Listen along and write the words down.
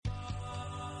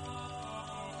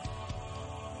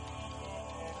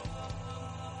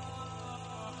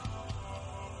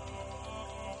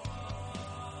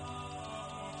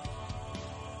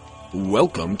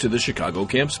Welcome to the Chicago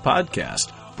Camps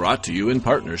Podcast, brought to you in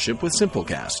partnership with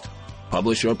Simplecast.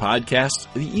 Publish your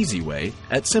podcast the easy way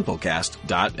at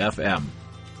simplecast.fm.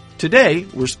 Today,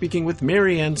 we're speaking with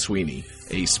Mary Ann Sweeney,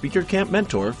 a Speaker Camp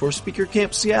mentor for Speaker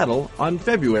Camp Seattle on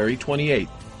February 28th.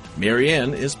 Mary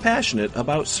Ann is passionate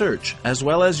about search as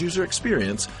well as user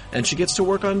experience, and she gets to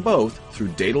work on both through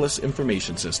Daedalus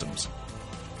Information Systems.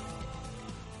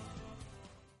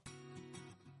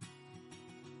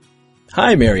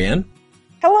 Hi, Mary Ann.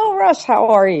 Hello, Russ.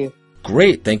 How are you?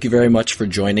 Great. Thank you very much for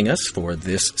joining us for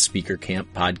this Speaker Camp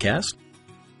podcast.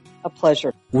 A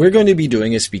pleasure. We're going to be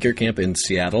doing a Speaker Camp in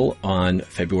Seattle on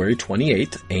February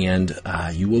 28th,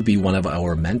 and you will be one of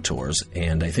our mentors.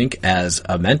 And I think as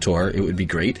a mentor, it would be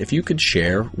great if you could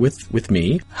share with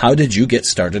me, how did you get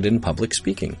started in public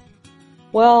speaking?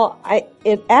 Well,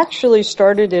 it actually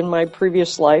started in my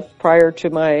previous life. Prior to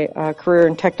my career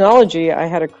in technology, I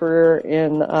had a career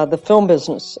in the film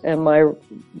business, and my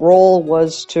role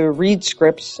was to read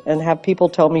scripts and have people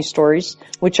tell me stories,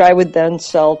 which I would then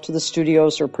sell to the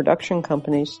studios or production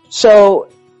companies. So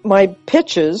my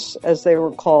pitches, as they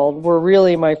were called, were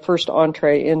really my first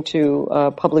entree into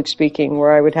public speaking,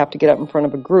 where I would have to get up in front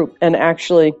of a group and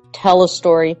actually tell a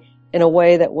story in a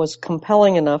way that was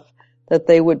compelling enough that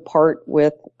they would part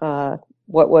with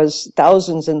what was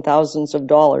thousands and thousands of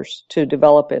dollars to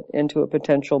develop it into a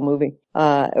potential movie.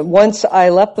 Once I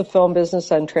left the film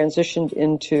business and transitioned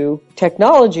into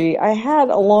technology, I had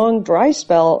a long dry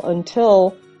spell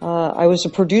until I was a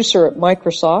producer at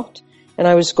Microsoft, and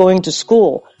I was going to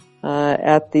school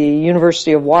at the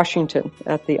University of Washington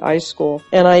at the iSchool.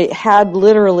 And I had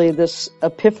literally this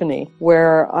epiphany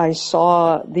where I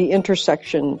saw the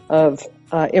intersection of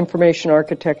information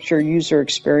architecture, user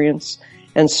experience,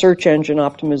 and search engine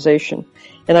optimization.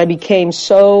 And I became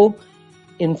so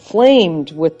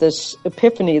inflamed with this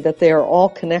epiphany that they are all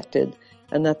connected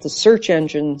and that the search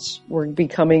engines were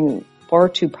becoming far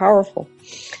too powerful,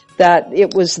 that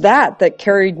it was that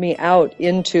carried me out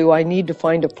into, I need to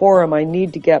find a forum, I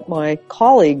need to get my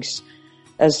colleagues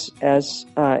as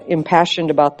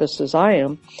impassioned about this as I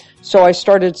am. So I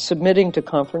started submitting to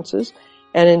conferences.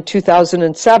 And in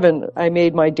 2007, I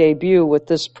made my debut with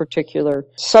this particular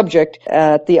subject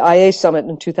at the IA Summit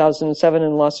in 2007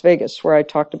 in Las Vegas, where I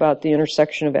talked about the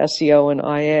intersection of SEO and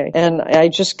IA. And I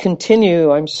just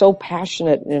continue, I'm so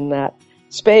passionate in that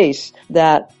space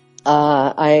that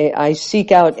I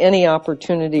seek out any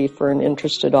opportunity for an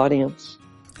interested audience.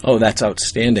 Oh, that's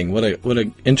outstanding. What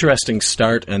a interesting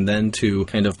start, and then to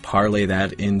kind of parlay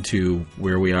that into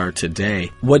where we are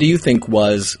today. What do you think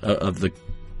was of the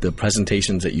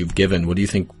presentations that you've given, what do you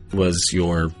think was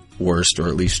your worst, or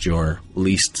at least your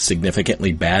least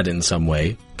significantly bad in some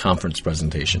way, conference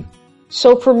presentation?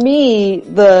 So for me,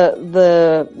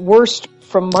 the worst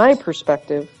from my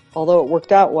perspective, although it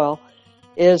worked out well,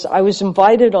 is I was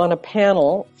invited on a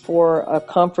panel for a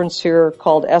conference here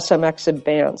called SMX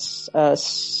Advanced,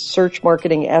 Search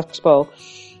Marketing Expo.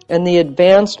 And the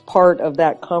advanced part of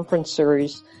that conference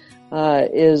series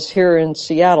is here in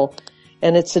Seattle.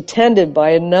 And it's attended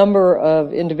by a number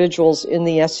of individuals in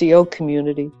the SEO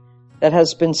community that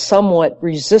has been somewhat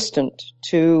resistant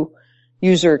to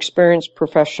user experience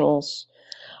professionals.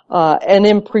 And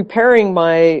in preparing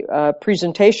my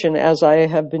presentation, as I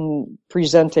have been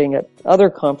presenting at other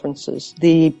conferences,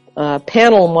 the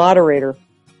panel moderator,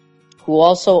 who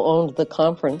also owned the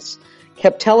conference,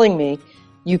 kept telling me,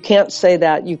 you can't say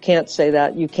that, you can't say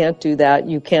that, you can't do that,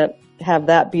 you can't have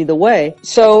that be the way.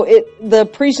 So the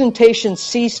presentation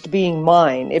ceased being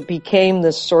mine. It became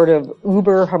this sort of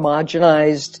uber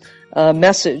homogenized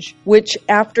message, which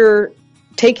after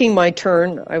taking my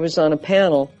turn, I was on a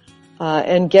panel,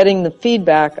 and getting the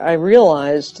feedback, I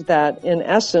realized that in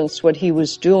essence what he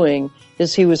was doing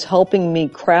is he was helping me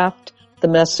craft the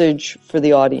message for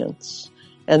the audience.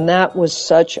 And that was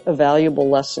such a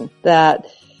valuable lesson, that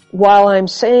while I'm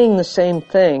saying the same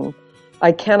thing,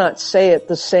 I cannot say it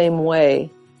the same way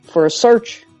for a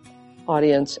search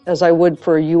audience as I would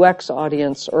for a UX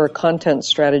audience or a content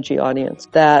strategy audience.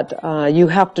 That you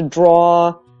have to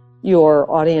draw your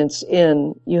audience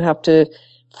in. You have to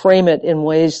frame it in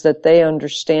ways that they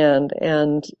understand,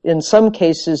 and in some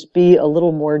cases be a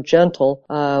little more gentle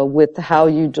with how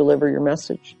you deliver your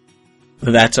message.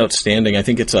 That's outstanding. I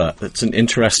think it's an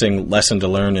interesting lesson to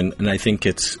learn, and I think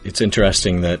it's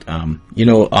interesting that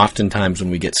oftentimes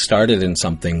when we get started in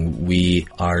something, we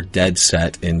are dead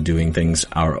set in doing things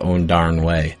our own darn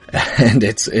way, and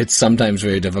it's sometimes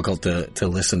very difficult to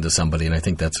listen to somebody. And I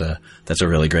think that's a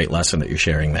really great lesson that you're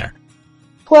sharing there.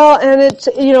 Well, and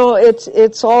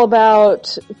it's all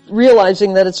about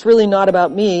realizing that it's really not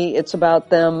about me. It's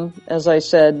about them, as I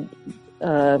said,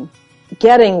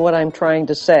 getting what I'm trying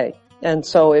to say. And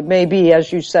so it may be,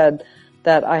 as you said,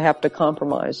 that I have to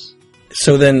compromise.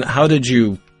 So then how did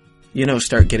you,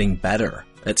 start getting better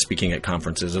at speaking at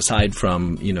conferences, aside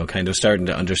from, kind of starting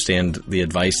to understand the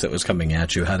advice that was coming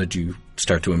at you? How did you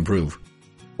start to improve?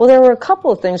 Well, there were a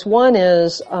couple of things. One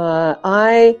is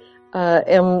I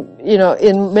am,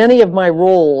 in many of my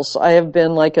roles, I have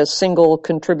been like a single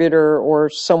contributor or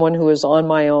someone who is on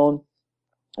my own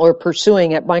or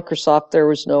pursuing. At Microsoft, there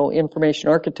was no information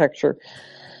architecture.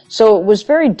 So it was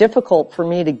very difficult for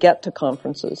me to get to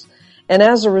conferences. And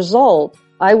as a result,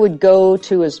 I would go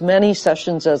to as many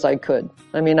sessions as I could.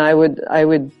 I mean, I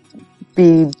would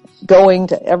be going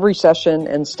to every session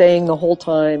and staying the whole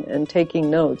time and taking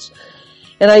notes.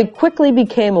 And I quickly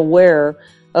became aware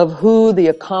of who the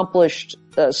accomplished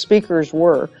speakers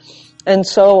were. And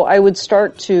so I would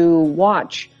start to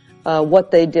watch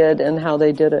what they did and how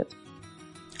they did it.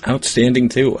 Outstanding,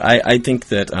 too. I think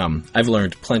that I've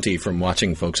learned plenty from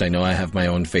watching folks. I know I have my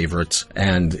own favorites,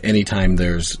 and anytime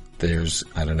there's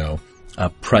I don't know, a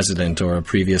president or a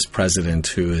previous president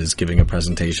who is giving a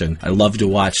presentation, I love to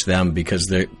watch them because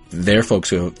they're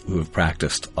folks who have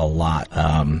practiced a lot.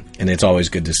 And it's always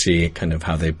good to see kind of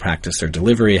how they practice their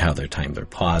delivery, how they time their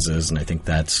pauses, and I think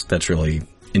that's really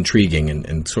intriguing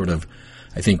and sort of,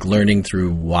 I think, learning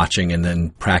through watching and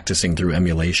then practicing through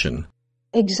emulation.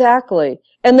 Exactly.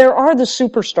 And there are the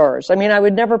superstars. I mean, I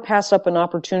would never pass up an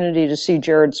opportunity to see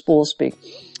Jared Spool speak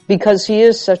because he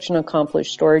is such an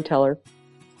accomplished storyteller.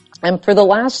 And for the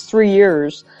last 3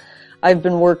 years, I've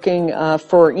been working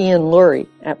for Ian Lurie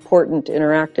at Portent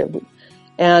Interactive.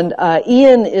 And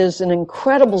Ian is an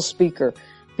incredible speaker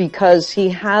because he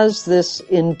has this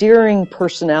endearing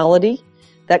personality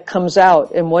that comes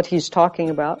out in what he's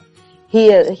talking about.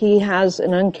 He has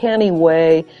an uncanny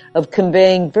way of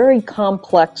conveying very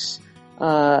complex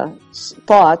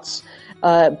thoughts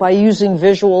by using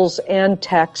visuals and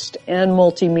text and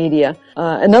multimedia.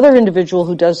 Another individual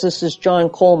who does this is John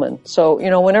Coleman. So,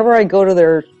 whenever I go to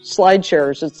their slide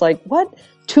shares, it's like, what?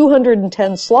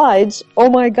 210 slides? Oh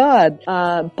my God.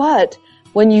 But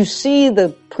when you see the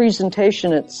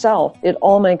presentation itself, it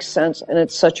all makes sense and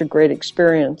it's such a great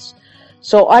experience.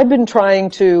 So I've been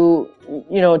trying to,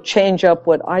 change up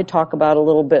what I talk about a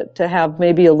little bit to have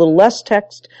maybe a little less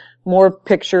text, more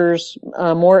pictures,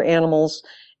 more animals.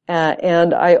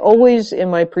 And I always, in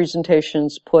my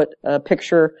presentations, put a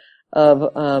picture of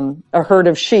a herd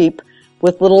of sheep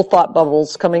with little thought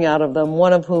bubbles coming out of them,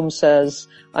 one of whom says,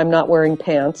 "I'm not wearing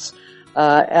pants,"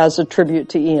 as a tribute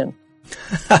to Ian.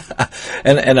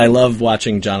 And I love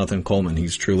watching Jonathan Coleman.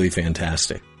 He's truly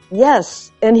fantastic.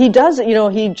 Yes, and he does,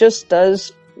 he just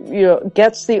does,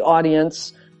 gets the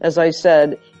audience, as I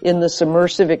said, in this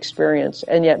immersive experience,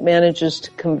 and yet manages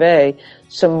to convey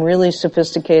some really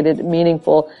sophisticated,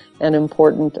 meaningful, and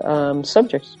important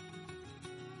subjects.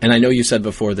 And I know you said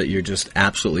before that you're just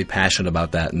absolutely passionate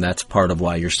about that, and that's part of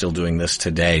why you're still doing this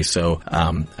today. So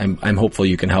I'm hopeful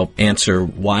you can help answer,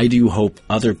 why do you hope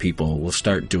other people will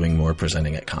start doing more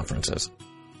presenting at conferences?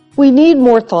 We need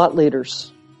more thought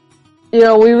leaders.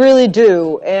 We really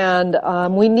do, and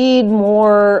we need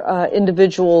more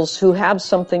individuals who have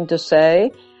something to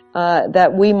say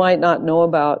that we might not know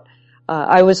about.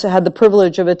 I had the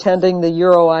privilege of attending the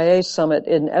EuroIA Summit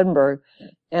in Edinburgh,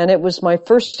 and it was my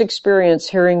first experience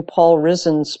hearing Paul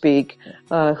Risen speak,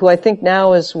 who I think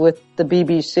now is with the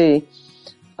BBC,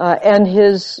 and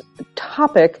his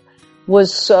topic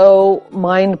was so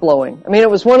mind-blowing. I mean, it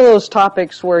was one of those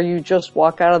topics where you just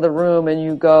walk out of the room and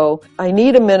you go, I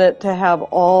need a minute to have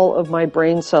all of my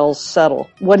brain cells settle.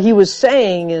 What he was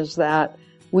saying is that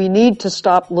we need to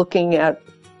stop looking at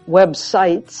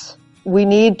websites. We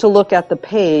need to look at the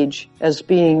page as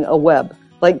being a web.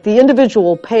 Like the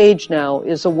individual page now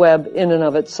is a web in and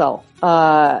of itself.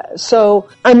 So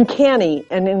uncanny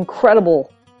and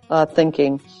incredible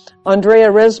thinking. Andrea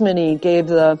Resmini gave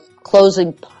the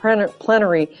closing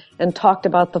plenary and talked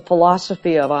about the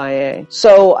philosophy of IA.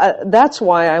 So that's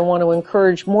why I want to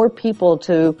encourage more people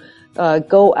to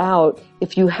go out.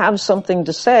 If you have something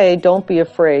to say, don't be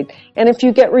afraid. And if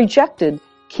you get rejected,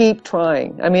 keep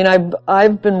trying. I mean,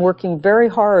 I've been working very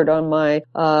hard on my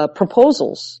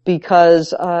proposals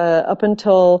because up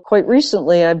until quite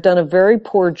recently, I've done a very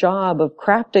poor job of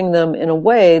crafting them in a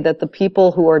way that the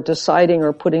people who are deciding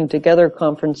or putting together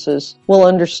conferences will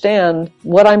understand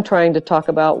what I'm trying to talk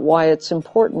about, why it's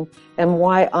important, and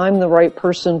why I'm the right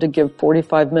person to give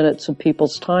 45 minutes of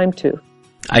people's time to.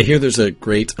 I hear there's a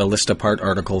great Alista Part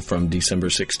article from December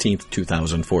 16th,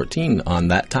 2014 on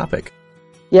that topic.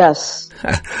 Yes.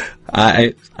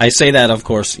 I say that, of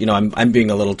course, I'm being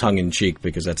a little tongue in cheek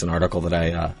because that's an article that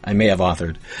I may have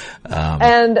authored.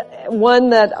 And one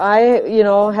that I,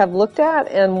 have looked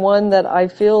at, and one that I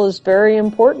feel is very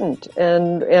important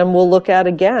and will look at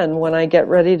again when I get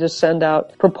ready to send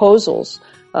out proposals.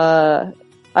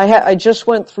 I just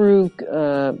went through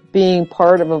being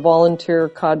part of a volunteer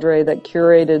cadre that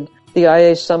curated the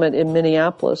IA Summit in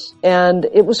Minneapolis. And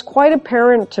it was quite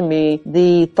apparent to me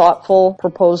the thoughtful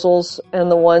proposals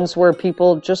and the ones where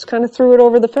people just kind of threw it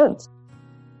over the fence.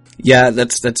 Yeah,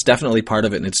 that's definitely part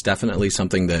of it, and it's definitely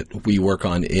something that we work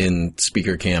on in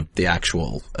Speaker Camp, the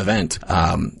actual event.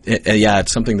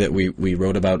 It's something that we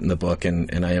wrote about in the book,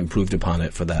 and I improved upon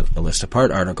it for that A List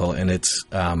Apart article. And it's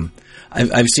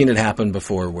I've seen it happen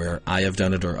before where I have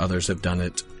done it or others have done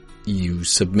it. You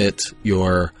submit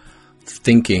your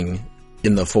thinking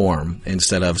in the form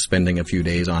instead of spending a few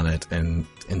days on it and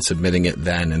submitting it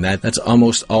then. And that's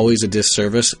almost always a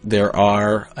disservice. There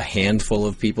are a handful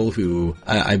of people who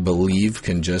I believe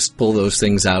can just pull those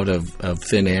things out of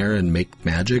thin air and make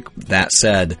magic. That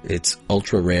said, it's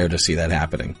ultra rare to see that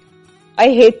happening. I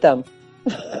hate them.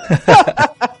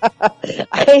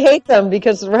 I hate them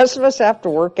because the rest of us have to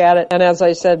work at it. And as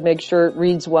I said, make sure it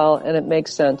reads well and it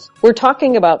makes sense. We're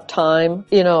talking about time,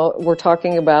 we're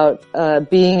talking about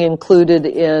being included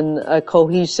in a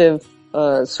cohesive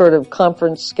sort of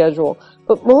conference schedule.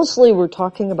 But mostly we're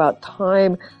talking about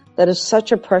time that is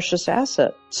such a precious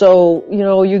asset. So,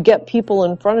 you get people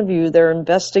in front of you, they're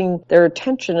investing their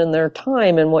attention and their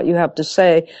time in what you have to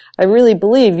say. I really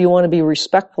believe you want to be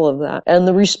respectful of that. And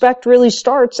the respect really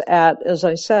starts at, as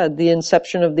I said, the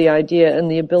inception of the idea and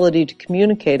the ability to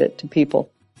communicate it to people.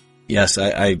 Yes,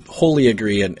 I wholly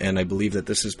agree, and I believe that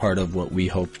this is part of what we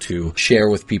hope to share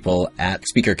with people at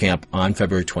Speaker Camp on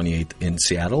February 28th in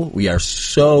Seattle. We are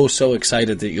so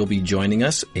excited that you'll be joining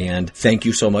us, and thank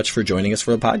you so much for joining us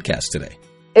for a podcast today.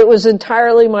 It was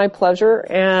entirely my pleasure,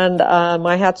 and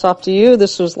my hat's off to you.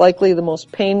 This was likely the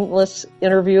most painless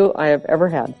interview I have ever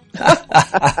had.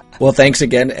 Well, thanks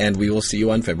again, and we will see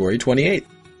you on February 28th.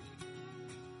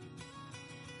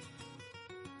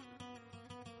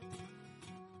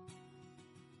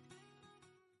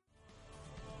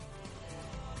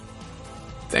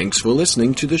 Thanks for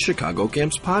listening to the Chicago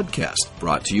Camps podcast,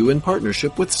 brought to you in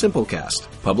partnership with Simplecast.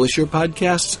 Publish your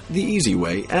podcasts the easy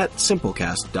way at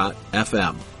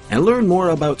simplecast.fm. And learn more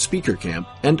about Speaker Camp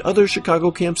and other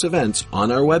Chicago Camps events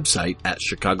on our website at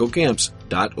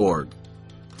chicagocamps.org.